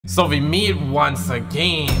So we meet once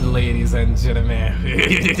again, ladies and gentlemen.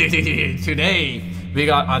 Today we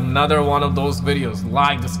got another one of those videos.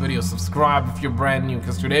 Like this video, subscribe if you're brand new,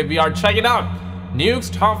 because today we are checking out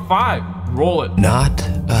Nukes Top 5. Roll it. Not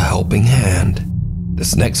a helping hand.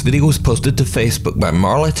 This next video was posted to Facebook by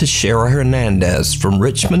Marla Teixeira Hernandez from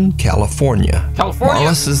Richmond, California.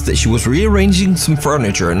 Marla says that she was rearranging some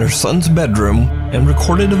furniture in her son's bedroom and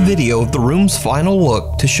recorded a video of the room's final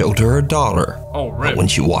look to show to her daughter. But when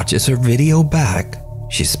she watches her video back,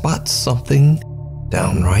 she spots something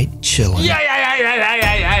downright chilling. Yeah.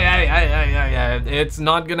 It's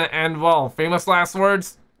not gonna end well. Famous last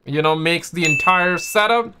words, you know, makes the entire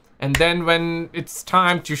setup, and then when it's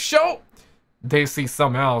time to show, they see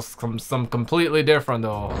something else, some completely different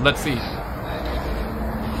though. Let's see.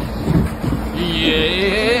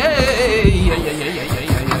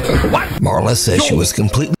 What? Marla says she was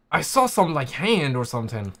completely... I saw some like hand or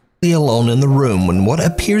something. ...alone in the room when what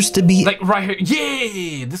appears to be... like right here.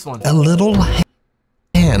 Yeah, this one. A little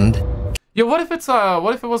hand. Yeah, what if it's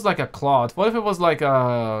what if it was like a cloth? What if it was like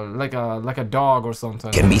a dog or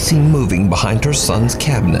something? Can be seen moving behind her son's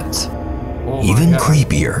cabinets. Oh Even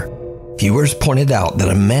creepier. Viewers pointed out that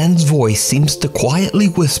a man's voice seems to quietly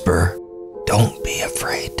whisper, "Don't be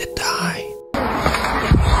afraid to die."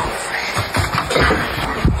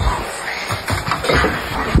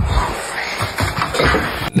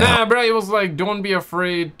 Nah, bruh, it was like, "Don't be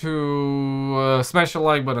afraid to smash the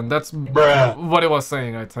like button." That's what it was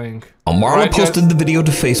saying, I think. Marla posted the video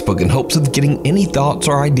to Facebook in hopes of getting any thoughts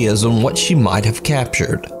or ideas on what she might have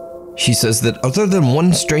captured. She says that other than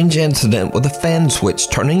one strange incident with a fan switch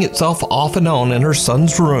turning itself off and on in her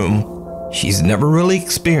son's room, she's never really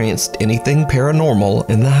experienced anything paranormal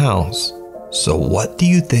in the house. So what do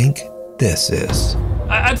you think this is?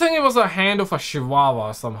 I think it was a hand of a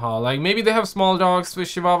chihuahua somehow. Like, maybe they have small dogs with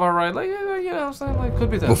chihuahua, right? Like, you know what I'm saying? Like, could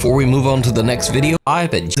be that. Before we move on to the next video, I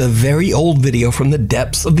bet the very old video from the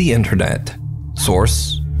depths of the internet.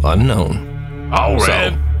 Source unknown.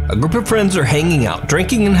 Alright. A group of friends are hanging out,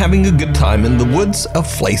 drinking and having a good time in the woods of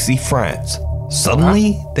Flacy, France.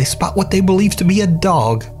 Suddenly, they spot what they believe to be a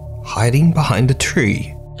dog hiding behind a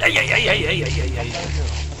tree.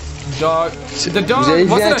 Dog. The dog. Vous avez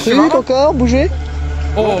vu un truc encore bouger?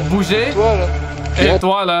 Oh, bouger. Et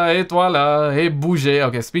toi là, et bouger.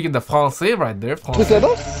 Okay, speaking the français right there. Truc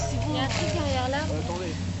là-bas? Il y a un truc derrière là.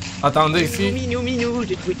 Attendez ici. Minou,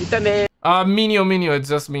 j'ai trouvé ta mère. Mignon, it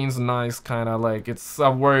just means nice, kind of like, it's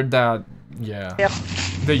a word that, yeah,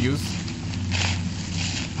 they use.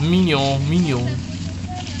 Mignon.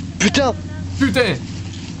 Putain.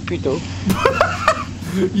 Putain.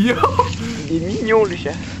 Yo. Il est mignon le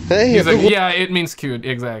chat. He's like, yeah, it means cute,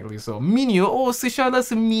 exactly. So, mignon, oh, ce chat là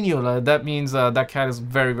c'est mignon là. That means that cat is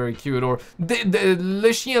very, very cute. Or,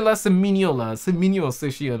 le chien là c'est mignon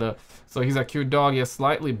ce chien là. So he's a cute dog, he's a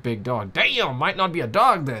slightly big dog. Damn, might not be a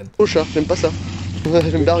dog then. Oh chat, j'aime pas ça. Je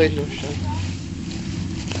vais me barrer.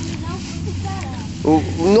 Oh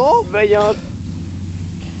non, bah y'a un...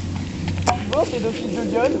 Oh, c'est le fils de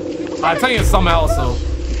gueule. I think it's something else though.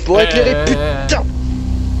 Pour éclairer, putain.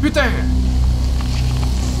 Putain.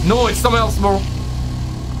 No, it's something else, bro.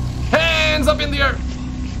 Hands up in the air.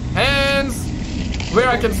 Hands where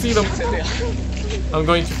I can see them. I'm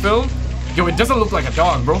going to film. Yo, it doesn't look like a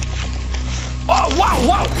dog, bro. Oh,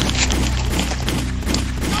 wow!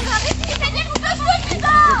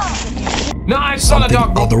 No, it's not a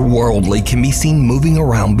dog, bro. Otherworldly can be seen moving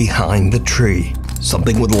around behind the tree.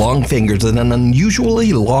 Something with long fingers and an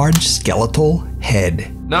unusually large skeletal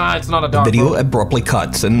head. Nah, it's not a dog. The video bro. abruptly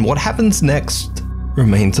cuts, and what happens next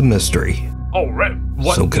remains a mystery. Oh, right.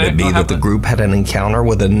 What? So could it be that the group had an encounter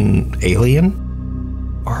with an alien?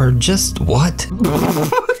 Or just what?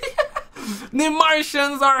 The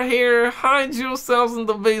Martians are here. Hide yourselves in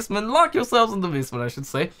the basement. Lock yourselves in the basement, I should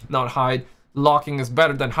say. Not hide. Locking is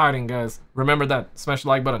better than hiding, guys. Remember that. Smash the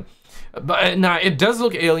like button. But nah, it does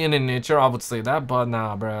look alien in nature, I would say that. But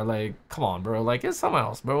nah, bro. Like, come on, bro. Like, it's something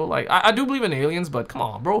else, bro. Like, I do believe in aliens, but come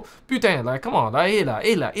on, bro. Putain, like, come on. Toi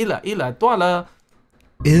là.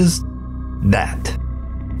 Is that?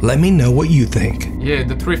 Let me know what you think. Yeah,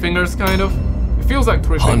 the three fingers, kind of. It feels like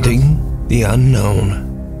three Hunting fingers. the unknown.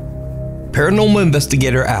 Paranormal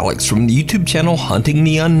investigator Alex from the YouTube channel Hunting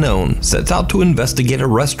the Unknown sets out to investigate a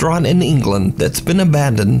restaurant in England that's been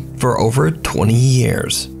abandoned for over 20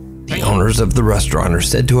 years. The owners of the restaurant are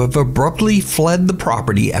said to have abruptly fled the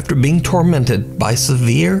property after being tormented by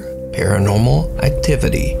severe paranormal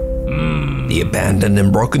activity. The abandoned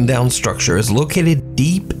and broken down structure is located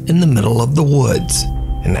deep in the middle of the woods,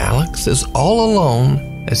 and Alex is all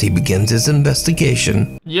alone as he begins his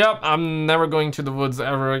investigation. Yep, I'm never going to the woods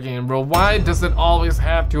ever again, bro. Why does it always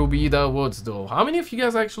have to be the woods, though? How many of you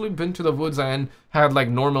guys actually been to the woods and had, like,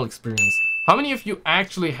 normal experience? How many of you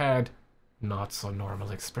actually had not so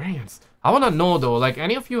normal experience? I want to know, though, like,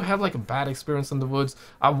 any of you had, like, a bad experience in the woods?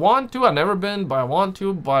 I want to. I've never been, but I want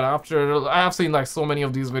to. But after, I have seen, like, so many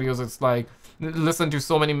of these videos, it's like, listen to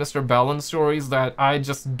so many Mr. Bellin stories that I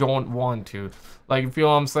just don't want to. Like, you feel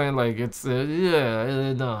what I'm saying? Like, it's,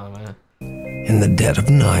 yeah, no, man. In the dead of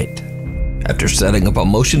night, after setting up a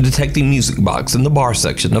motion detecting music box in the bar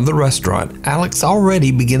section of the restaurant, Alex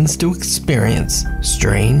already begins to experience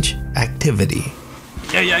strange activity.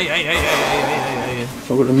 Yeah.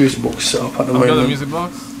 So I've got the music box set up at the I've moment. got the music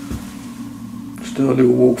box. Just doing a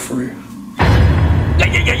little walkthrough.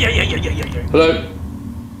 Yeah. Hello?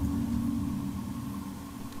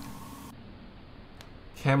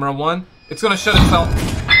 Camera 1. It's gonna shut itself.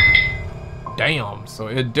 Damn, so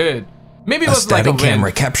it did. Maybe it A was like a static wind.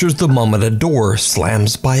 camera captures the moment a door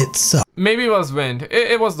slams by itself. Maybe it was wind.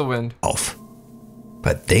 It was the wind.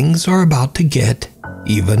 But things are about to get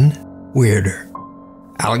even weirder.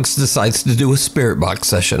 Alex decides to do a spirit box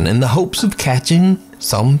session in the hopes of catching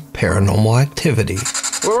some paranormal activity.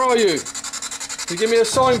 Where are you? Can you give me a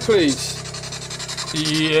sign, please?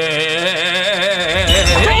 Yeah.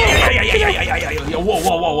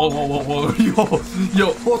 Whoa.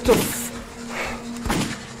 Yo, What the f...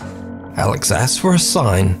 Alex asks for a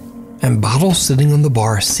sign, and bottles sitting on the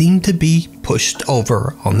bar seem to be pushed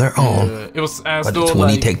over on their own. it was as But though it's when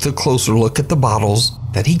he like, takes a closer look at the bottles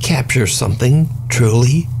that he captures something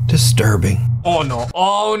truly disturbing. oh no,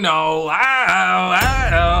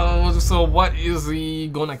 ow. So what is he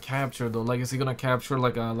gonna capture though? Like, is he gonna capture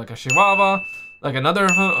like a chihuahua, like another?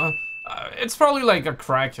 It's probably like a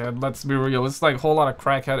crackhead. Let's be real. It's like a whole lot of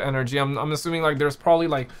crackhead energy. I'm assuming like there's probably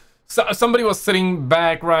like somebody was sitting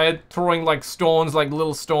back, right, throwing like stones, like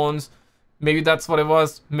little stones. Maybe that's what it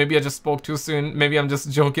was. Maybe I just spoke too soon. Maybe I'm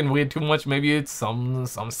just joking way too much. Maybe it's something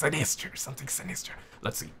sinister.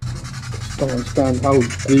 Let's see. Don't understand how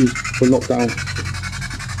these were locked down.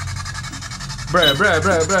 Bruh.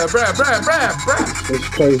 It's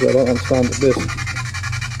crazy, I don't understand this.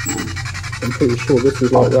 I'm pretty sure this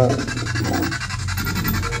is like that.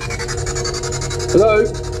 Hello?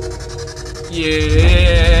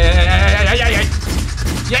 Yeah.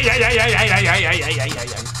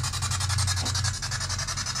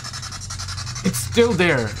 It's still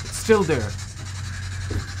there.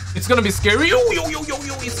 It's gonna be scary. Yo.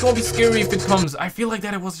 It's gonna be scary if it comes. I feel like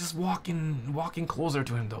that it was just walking closer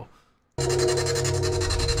to him though.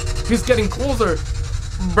 He's getting closer.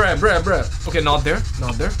 Bruh. Okay, not there.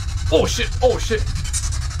 Oh shit.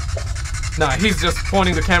 Nah, he's just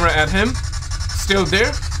pointing the camera at him. Still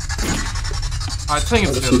there. I think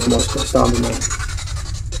it's still there.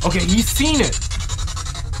 Okay, he's seen it.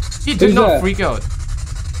 He did not freak out.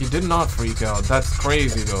 That's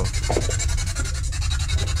crazy though.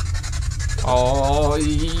 Oh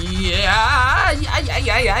yeah.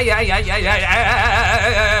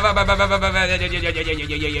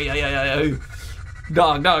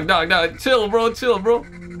 Dog. Chill, bro.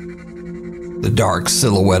 The dark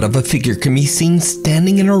silhouette of a figure can be seen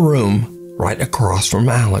standing in a room right across from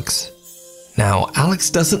Alex. Now, Alex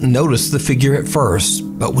doesn't notice the figure at first,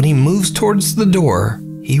 but when he moves towards the door,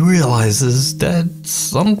 he realizes that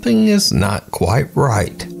something is not quite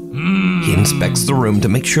right. He inspects the room to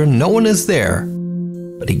make sure no one is there,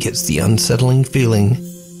 but he gets the unsettling feeling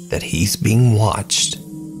that he's being watched.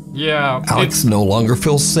 Yeah. Alex no longer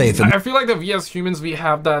feels safe. I feel like that we as humans, we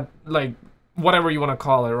have that, like, whatever you want to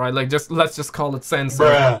call it, right? Like, let's just call it sensor.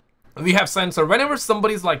 Bruh. We have sensor. Whenever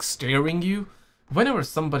somebody's like staring you,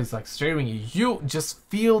 you just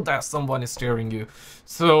feel that someone is staring you.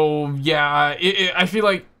 So yeah, I feel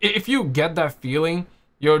like if you get that feeling,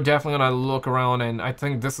 you're definitely gonna look around, and I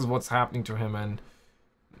think this is what's happening to him. And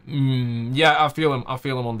yeah, I feel him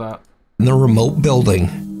on that. In the remote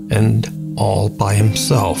building, and all by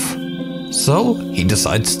himself. So he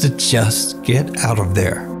decides to just get out of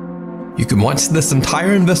there. You can watch this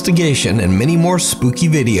entire investigation and many more spooky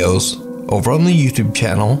videos over on the YouTube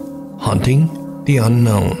channel Hunting the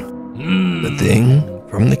Unknown. The Thing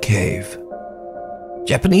from the Cave.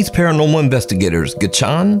 Japanese paranormal investigators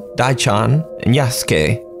Gachan, Daichan, and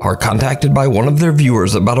Yasuke are contacted by one of their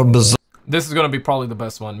viewers about a bizarre... This is gonna be probably the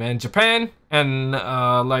best one, man. Japan and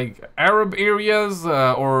like Arab areas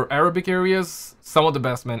or Arabic areas, some of the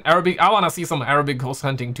best, man. Arabic, I wanna see some Arabic ghost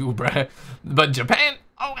hunting too, bruh. But Japan,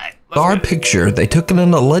 okay. Bizarre picture they took in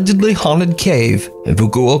an allegedly haunted cave in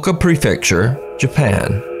Fukuoka Prefecture,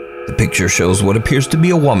 Japan. The picture shows what appears to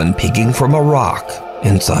be a woman peeking from a rock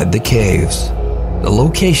inside the caves. The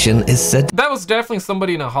location is said That was definitely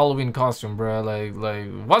somebody in a Halloween costume, bro. Like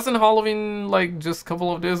wasn't Halloween like just a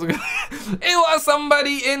couple of days ago? It was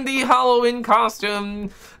somebody in the Halloween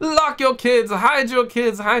costume. Lock your kids, hide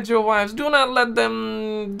your wives. Do not let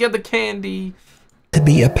them get the candy. to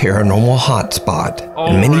be a paranormal hotspot,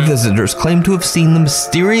 and many visitors claim to have seen the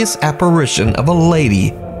mysterious apparition of a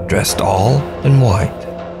lady dressed all in white.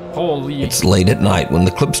 Holy. It's late at night when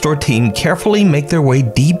the clip store team carefully make their way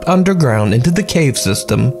deep underground into the cave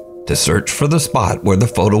system to search for the spot where the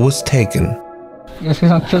photo was taken.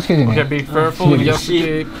 Okay, be careful.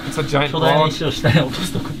 Yasuke, it's a giant rock.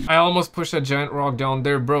 I almost pushed a giant rock down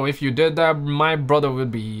there, bro. If you did that, my brother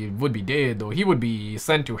would be dead, though. He would be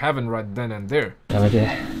sent to heaven right then and there.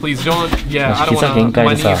 Please don't. Yeah, I don't want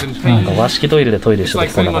my knees in pain. It's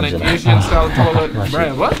like sitting on an Asian style toilet.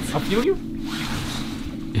 Bruh, what? I feel you.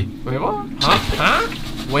 Wait, what? Huh?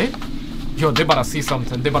 Wait. Yo, they better see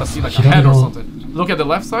something. They better see like a head or something. Look at the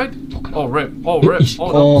left side. Oh, rip. Oh, rip.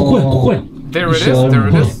 Oh, no. There it is. There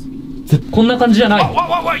it is. こんな感じじゃない。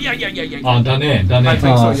Yeah. Ah, だね。I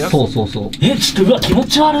think so, yes. そうそうそう。ちょっとうわ気持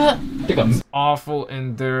ち悪い。てか awful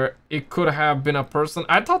in there. It could have been a person.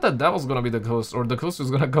 I thought that was gonna be the ghost, or the ghost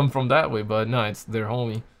was gonna come from that way, but no, it's their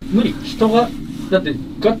homie. 無理。人がだって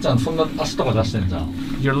ガッちゃんそんな足とか出してんじゃん。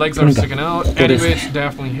 Your legs are sticking out. Anyway, it's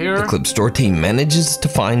definitely here. The clip store team manages to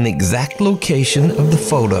find the exact location of the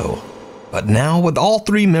photo. But now, with all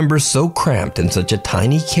three members so cramped in such a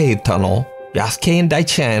tiny cave tunnel, Yasuke and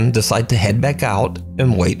Daichan decide to head back out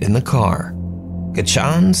and wait in the car.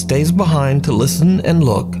 Kachan stays behind to listen and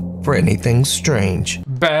look for anything strange.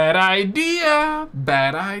 Bad idea.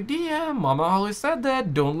 Bad idea. Mama always said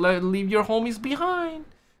that. Don't leave your homies behind.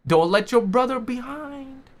 Don't let your brother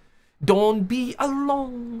behind. Don't be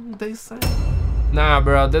alone, they say. Nah,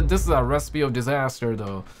 bro. This is a recipe of disaster,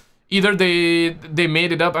 though. Either they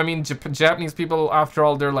made it up. I mean, Japanese people, after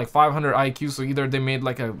all, they're like 500 IQ, so either they made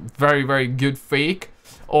like a very, very good fake,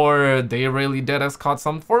 or they really dead as caught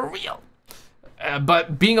some for real.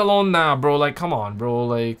 But being alone, nah, bro, like, come on, bro,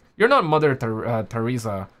 like, you're not Mother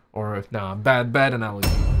Teresa, or, nah, bad analogy.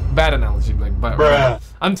 Bad analogy, like, but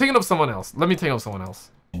I'm thinking of someone else. Let me think of someone else.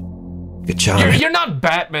 You're not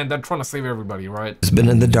Batman that's trying to save everybody, right? Has been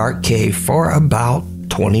in the dark cave for about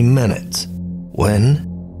 20 minutes when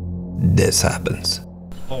this happens.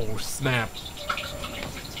 Oh, snap.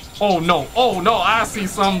 Oh, no, I see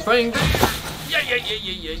something. Yeah.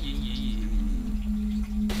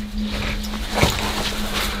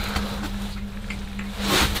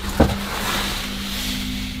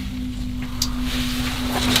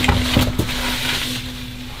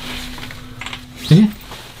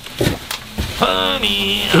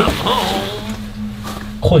 Honey, I'm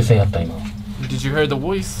home. 声せんやった今。 Did you hear the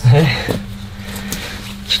voice?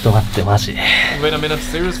 ちょっと待ってマジ。 Wait a minute,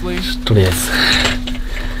 seriously? とりあえず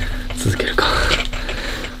続けるか。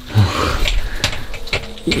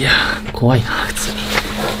いや怖いな普通に。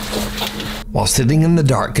 While sitting in the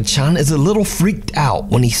dark, Kachan is a little freaked out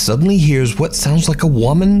when he suddenly hears what sounds like a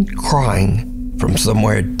woman crying from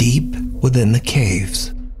somewhere deep within the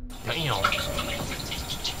caves. Damn.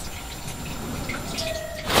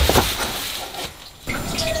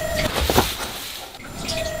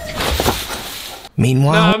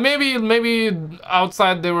 Meanwhile, maybe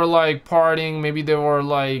outside they were like partying. Maybe they were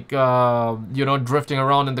like, you know, drifting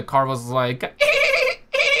around, and the car was like,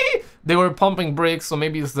 they were pumping brakes. So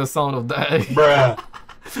maybe it's the sound of that. Bruh.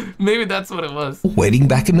 Maybe that's what it was. waiting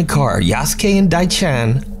back in the car, Yasuke and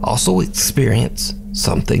Daichan also experience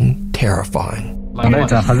something terrifying. Like,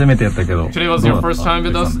 what? 初めてやったけど。 Today was your first time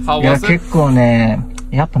with us. How いや was it? 結構ね、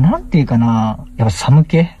やっぱなんていうかな、やっぱ寒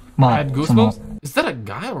気。ま I あ had その goosebumps. Is that a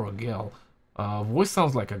guy or a girl? Voice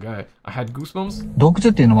sounds like a guy. I had goosebumps. 洞窟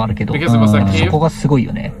っていうのもあるけど、 Because it was a そ cave. こがすごい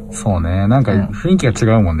よね。そうね。なんか雰囲気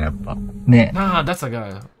が違うもんねやっぱ。ね。 Nah, that's a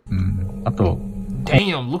guy. あと。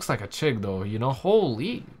 Damn, looks like a chick though. You know,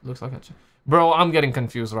 holy, looks like a chick. Bro, I'm getting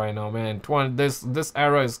confused right now, man. This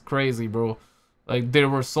era is crazy, bro. Like there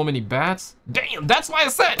were so many bats. Damn, that's why I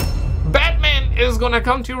said Batman is gonna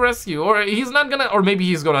come to rescue, or he's not gonna, or maybe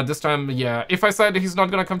he's gonna this time. Yeah, if I said he's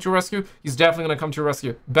not gonna come to rescue, he's definitely gonna come to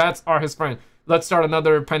rescue. Bats are his friend. Let's start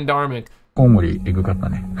another pandemic. コウモリエグかった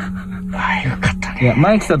ね。いや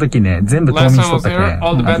前来た時ね全部冬眠しとったけん、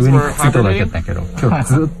上にくっついただけやったんやけど、今日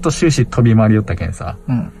ずっと終始飛び回りよったけんさ、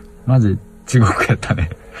マジ地獄やった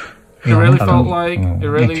ね。It really felt like it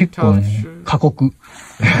really 結構 touched ね you. 過酷。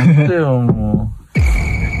なんでよも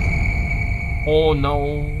Oh no!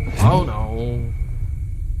 Oh no!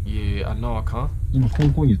 Yeah, a knock, huh? う今コ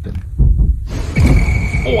ンコン言ったよね。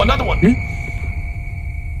 Oh, another one!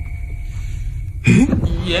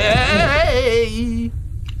 Yay!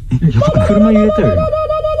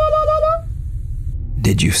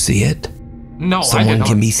 Did you see it? No, I did Someone not.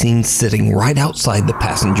 can be seen sitting right outside the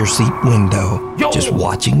passenger seat window, just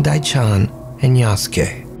watching Dai-chan and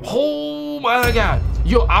Yasuke. Oh my god.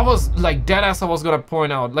 Yo, I was like dead ass I was gonna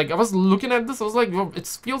point out. Like I was looking at this, I was like, yo, it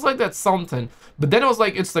feels like that's something. But then it was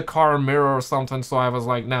like it's the car mirror or something, so I was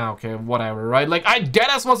like, nah, okay, whatever, right? Like I dead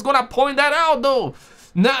ass was gonna point that out though.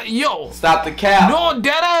 Nah, yo. Stop the cap. No,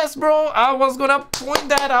 dead ass, bro. I was gonna point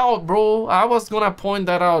that out, bro. I was gonna point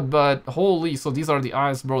that out, but holy, so these are the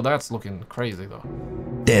eyes, bro. That's looking crazy though.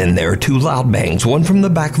 Then there are two loud bangs, one from the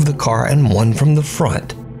back of the car and one from the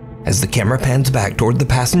front. As the camera pans back toward the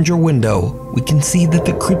passenger window, we can see that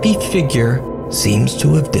the creepy figure seems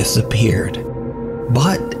to have disappeared.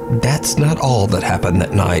 But that's not all that happened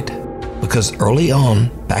that night, because early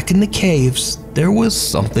on, back in the caves, there was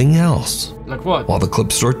something else. Like what? While the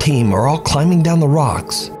Clip Store team are all climbing down the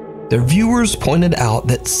rocks, their viewers pointed out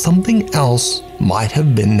that something else might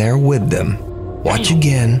have been there with them. Watch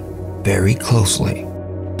again very closely.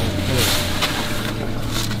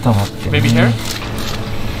 Maybe here?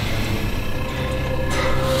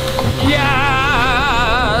 Yeah.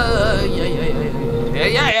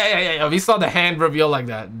 We saw the hand reveal like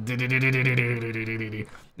that.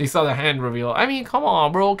 We saw the hand reveal. I mean, come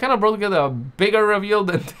on, bro. Can a bro get a bigger reveal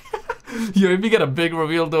than... Yo, if you get a big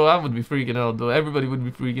reveal, though, I would be freaking out, though. Everybody would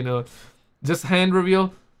be freaking out. Just hand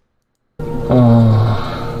reveal.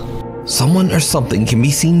 Someone or something can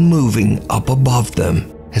be seen moving up above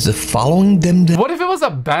them, as if following them What if it was a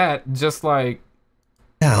bat, just like...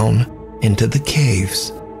 down into the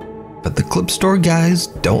caves? But the Clip Store guys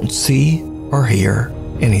don't see or hear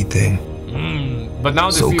anything. But now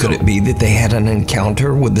So could it be that they had an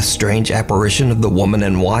encounter with the strange apparition of the woman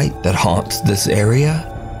in white that haunts this area?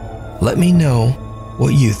 Let me know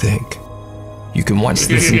what you think. You can watch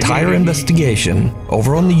this entire investigation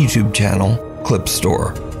over on the YouTube channel Clip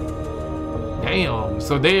Store. Damn,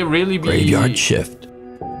 so they really be... Graveyard shift.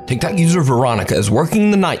 TikTok user Veronica is working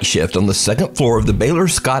the night shift on the second floor of the Baylor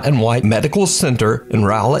Scott & White Medical Center in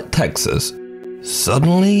Rowlett, Texas.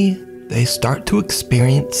 Suddenly, they start to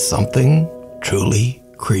experience something truly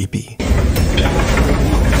creepy.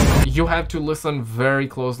 You have to listen very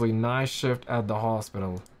closely. Night shift at the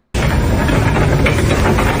hospital.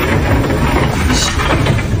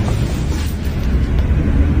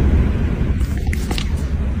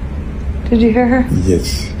 Did you hear her?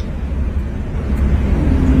 Yes.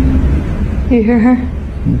 You hear her?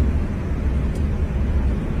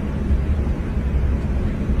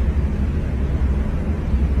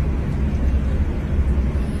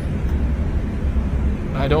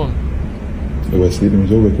 I don't. We were sleeping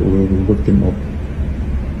so we woke him up.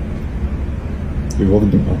 We woke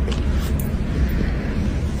him up.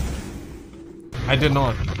 I did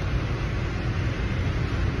not.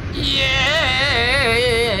 Yay!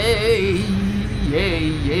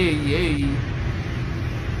 Yay!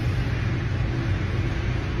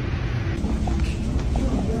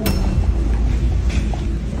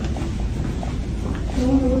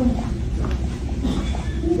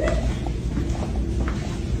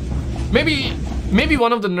 Maybe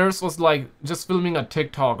one of the nurses was like just filming a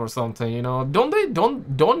TikTok or something, you know?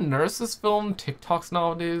 Don't nurses film TikToks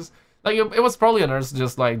nowadays? Like it was probably a nurse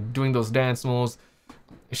just like doing those dance moves,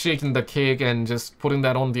 shaking the cake and just putting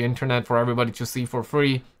that on the internet for everybody to see for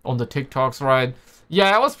free on the TikToks, right?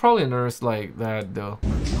 Yeah, I was probably a nurse like that though.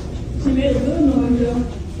 She made a good noise though.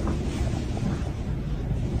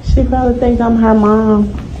 She probably thinks I'm her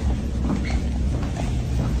mom.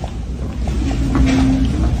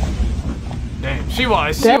 Damn, she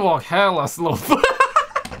walked hella slow.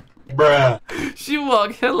 Bruh. She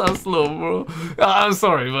walked hella slow, bro. I'm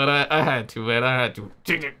sorry, but I had to, man. I had to.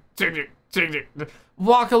 Change it.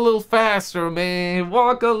 Walk a little faster, man.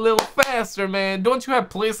 Walk a little faster, man. Don't you have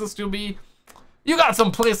places to be? You got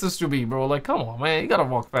some places to be, bro. Like, come on, man. You gotta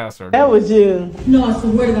walk faster. That was you. No, I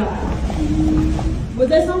swear to God. Was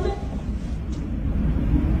that something?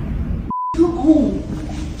 Come on.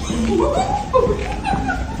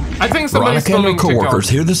 I think somebody's Veronica and her filming coworkers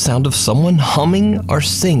TikTok. hear the sound of someone humming or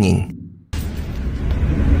singing.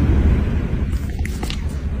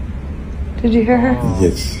 Did you hear her?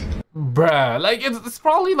 Yes. Bruh, like it's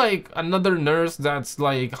probably like another nurse that's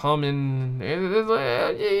like humming.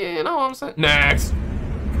 You know what I'm saying? Next.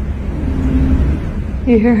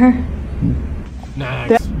 You hear her?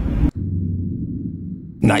 Next.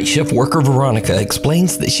 Night shift worker Veronica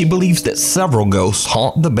explains that she believes that several ghosts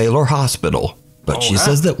haunt the Baylor Hospital, but she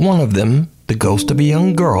says that one of them, the ghost of a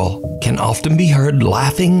young girl, can often be heard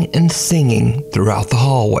laughing and singing throughout the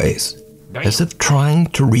hallways, as if trying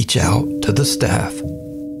to reach out to the staff.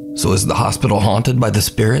 So is the hospital haunted by the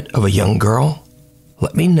spirit of a young girl?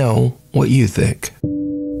 Let me know what you think.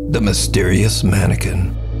 The mysterious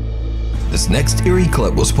mannequin. This next eerie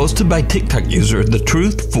clip was posted by TikTok user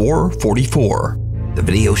TheTruth444. The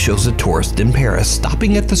video shows a tourist in Paris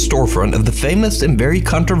stopping at the storefront of the famous and very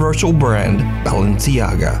controversial brand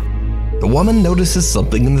Balenciaga. The woman notices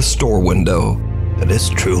something in the store window that is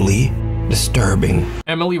truly disturbing.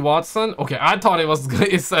 Emily Watson? Okay, I thought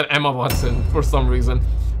it said Emma Watson for some reason.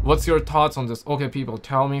 What's your thoughts on this? Okay, people,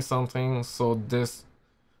 tell me something. So this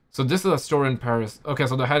is a store in Paris. Okay,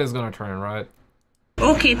 so the head is gonna turn, right?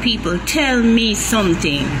 Okay, people, tell me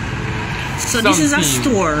something. So this is a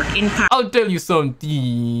store in Paris. I'll tell you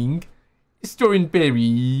something. A store in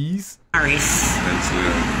Paris.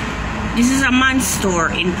 This is a man's store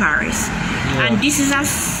in Paris. Yeah. And this is a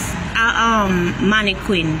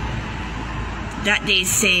mannequin that they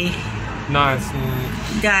say. Nice.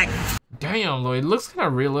 That. Damn, though, it looks kind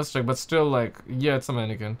of realistic, but still, like, yeah, it's a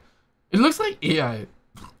mannequin. It looks like AI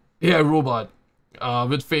robot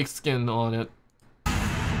with fake skin on it.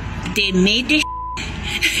 They made this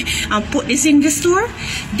and put this in the store.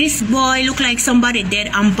 This boy look like somebody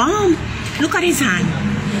dead and bomb. Look at his hand.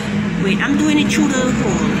 Wait, I'm doing it through the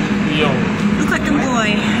hole. Yo. Look at the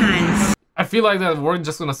boy hands. I feel like that we're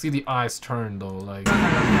just gonna see the eyes turn though, like. Look,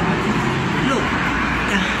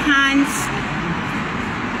 the hands.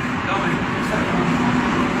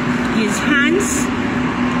 His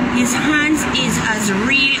hands is as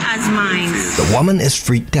real as mine. The woman is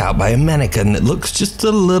freaked out by a mannequin that looks just a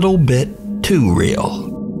little bit too real.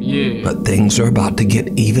 Yeah. But things are about to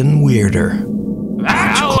get even weirder.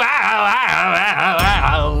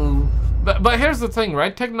 But here's the thing,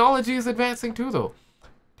 right? Technology is advancing too, though.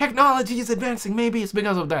 Technology is advancing. Maybe it's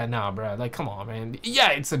because of that. Nah, bruh. Like, come on, man. Yeah,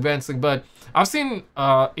 it's advancing, but I've seen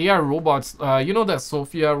AI robots. You know that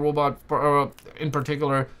Sophia robot in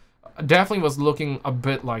particular definitely was looking a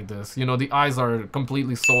bit like this. You know, the eyes are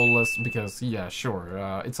completely soulless because, yeah,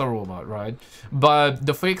 sure, it's a robot, right? But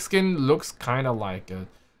the fake skin looks kind of like it.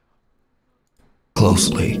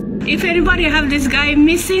 Closely. If anybody have this guy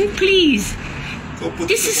missing, please.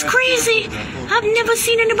 This is crazy. I've never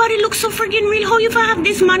seen anybody look so friggin' real. How if I have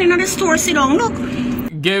this man in the store sit down? Look.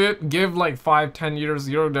 Give like 5-10 years,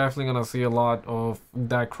 you're definitely gonna see a lot of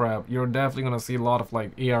that crap. You're definitely gonna see a lot of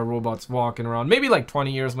like AI robots walking around. Maybe like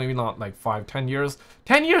 20 years, maybe not like 5-10 years.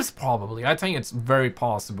 10 years probably. I think it's very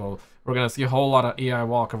possible. We're gonna see a whole lot of AI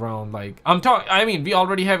walk around. Like I mean, we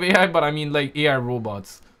already have AI, but I mean like AI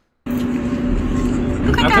robots.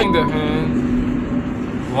 Look at I that. think the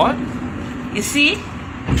hand. What? You see?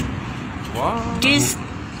 What? This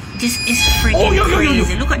is freaking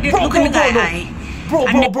crazy. Look at this. Look at the guy. Bro.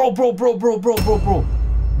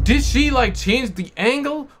 Did she like change the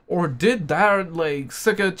angle, or did that like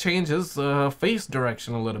Sika change his face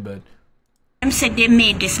direction a little bit? Them said they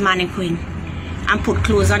made this mannequin and put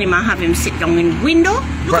clothes on him and have him sit down in the window.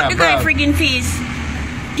 Look at the guy friggin' face.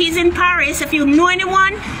 He's in Paris. If you know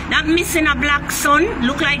anyone that missing a black son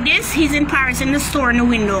look like this, he's in Paris in the store in the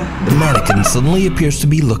window. The mannequin suddenly appears to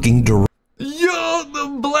be looking directly. Yo, the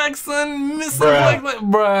black son missing black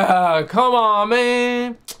man. Bruh, come on,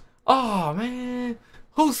 man. Oh, man.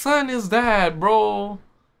 Whose son is that, bro?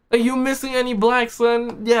 Are you missing any black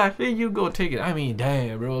son? Yeah, here you go, take it. I mean,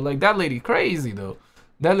 damn, bro. Like, that lady crazy, though.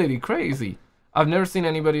 That lady crazy. I've never seen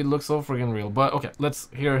anybody look so freaking real. But, okay, let's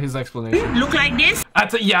hear his explanation. Look like this?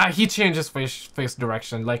 Yeah, he changed his face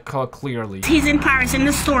direction, like, clearly. He's in Paris in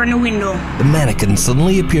the store in the window. The mannequin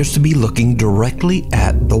suddenly appears to be looking directly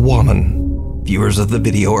at the woman. Viewers of the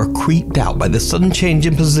video are creeped out by the sudden change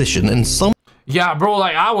in position and some... Yeah, bro,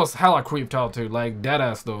 like, I was hella creeped out, too. Like,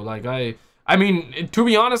 deadass, though. Like, I mean, to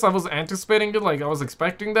be honest, I was anticipating it. Like, I was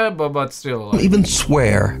expecting that, but still. Like... even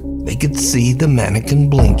swear they could see the mannequin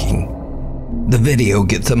blinking. The video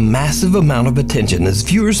gets a massive amount of attention as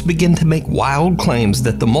viewers begin to make wild claims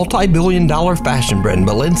that the multi-billion-dollar fashion brand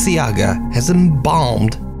Balenciaga has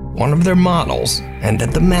embalmed one of their models, and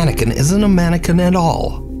that the mannequin isn't a mannequin at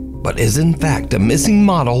all, but is in fact a missing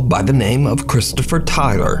model by the name of Christopher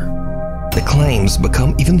Tyler. The claims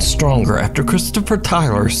become even stronger after Christopher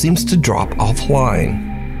Tyler seems to drop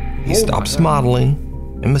offline. He stops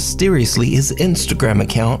modeling, and mysteriously his Instagram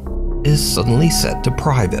account is suddenly set to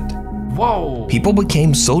private. Whoa. People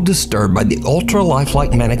became so disturbed by the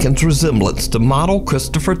ultra-lifelike mannequin's resemblance to model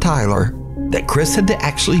Christopher Tyler that Chris had to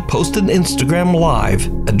actually post an Instagram live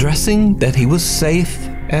addressing that he was safe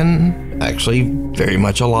and actually very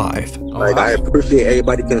much alive. Like, I appreciate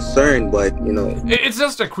everybody concerned, but, you know... It's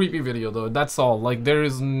just a creepy video, though. That's all. Like, there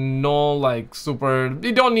is no, like, super...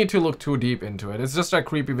 You don't need to look too deep into it. It's just a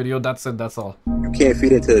creepy video. That's it. That's all. You can't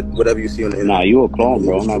feed into whatever you see on the internet. Nah, you a clone,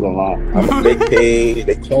 bro. I'm not gonna lie. I'm a big page.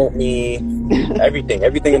 They told me everything.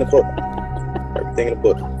 Everything in the book. Everything in the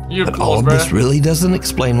book. But all of this really doesn't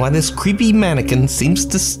explain why this creepy mannequin seems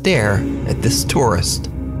to stare at this tourist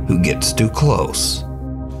who gets too close.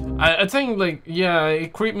 I think, like, yeah,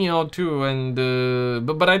 it creeped me out too, and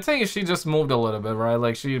but I think she just moved a little bit, right?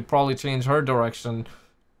 Like, she probably changed her direction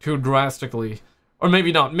too drastically, or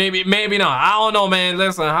maybe not. Maybe not. I don't know, man.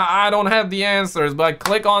 Listen, I don't have the answers, but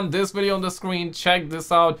click on this video on the screen. Check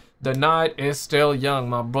this out. The night is still young,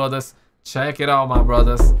 my brothers. Check it out, my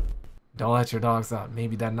brothers. Don't let your dogs out.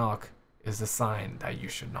 Maybe that knock is a sign that you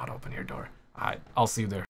should not open your door. Alright, I'll see you there.